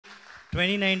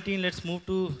2019, let's move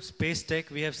to space tech.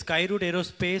 We have Skyroot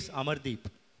Aerospace, Amardeep.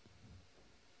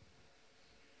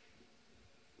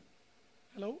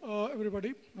 Hello,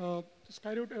 everybody.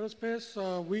 Skyroot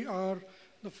Aerospace, we are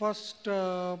the first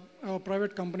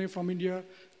private company from India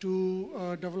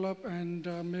to develop and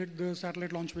make the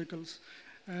satellite launch vehicles.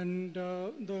 And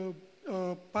the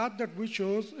path that we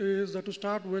chose is to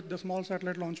start with the small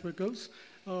satellite launch vehicles,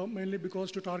 mainly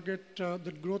because to target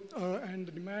the growth and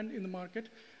the demand in the market.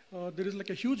 There is like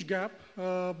a huge gap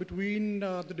between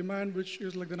the demand, which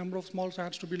is like the number of small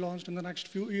sats to be launched in the next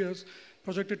few years,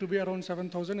 projected to be around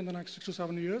 7,000 in the next 6 to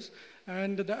 7 years,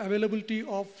 and the availability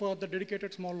of the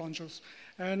dedicated small launchers.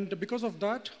 And because of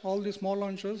that, all the small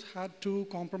launchers had to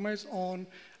compromise on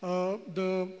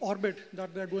the orbit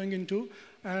that they're going into,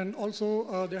 and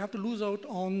also they have to lose out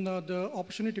on the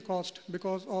opportunity cost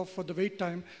because of the wait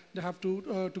time they have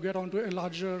to get onto a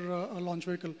larger launch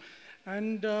vehicle.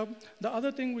 And the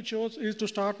other thing we chose is to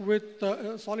start with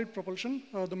solid propulsion.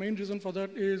 The main reason for that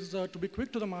is to be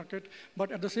quick to the market,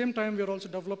 but at the same time, we are also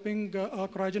developing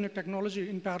cryogenic technology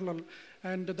in parallel.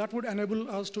 And that would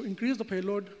enable us to increase the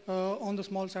payload on the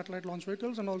small satellite launch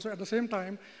vehicles, and also at the same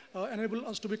time, enable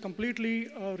us to be completely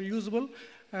reusable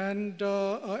and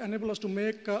enable us to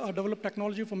make develop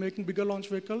technology for making bigger launch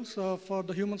vehicles for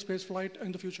the human space flight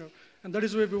in the future. And that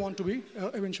is where we want to be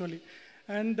eventually.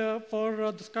 And for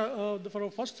our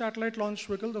first satellite launch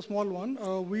vehicle, the small one,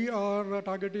 we are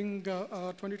targeting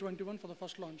 2021 for the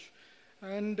first launch.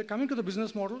 And coming to the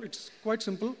business model, it's quite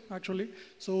simple, actually.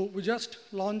 So we just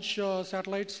launch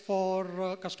satellites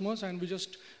for customers, and we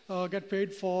just get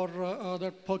paid for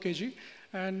that per kg.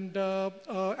 And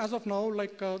as of now,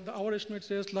 like our estimate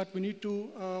says that we need to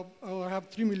have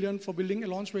 3 million for building a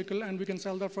launch vehicle, and we can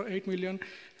sell that for 8 million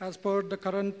as per the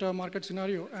current market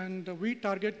scenario. And we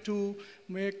target to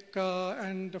make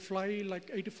and fly like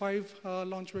 85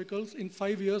 launch vehicles in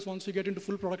 5 years once we get into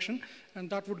full production, and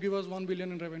that would give us 1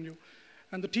 billion in revenue.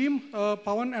 And the team,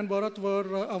 Pawan and Bharat,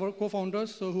 were our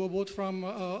co-founders, who are both from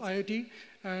IIT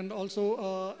and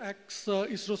also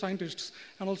ex-ISRO scientists.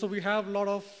 And also we have a lot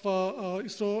of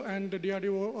ISRO and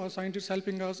DRDO scientists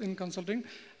helping us in consulting,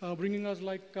 bringing us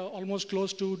like almost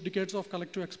close to decades of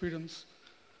collective experience.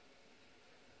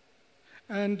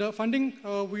 And funding,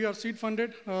 we are seed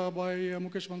funded by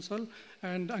Mukesh Bansal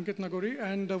and Ankit Nagori,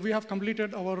 and we have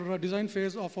completed our design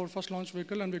phase of our first launch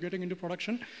vehicle, and we're getting into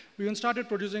production. We even started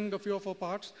producing a few of our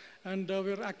parts, and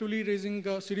we're actively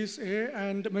raising Series A,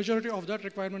 and majority of that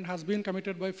requirement has been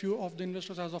committed by few of the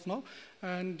investors as of now.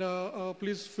 And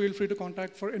please feel free to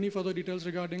contact for any further details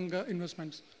regarding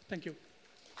investments. Thank you.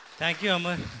 Thank you,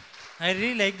 Amar. I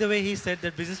really like the way he said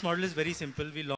that business model is very simple. We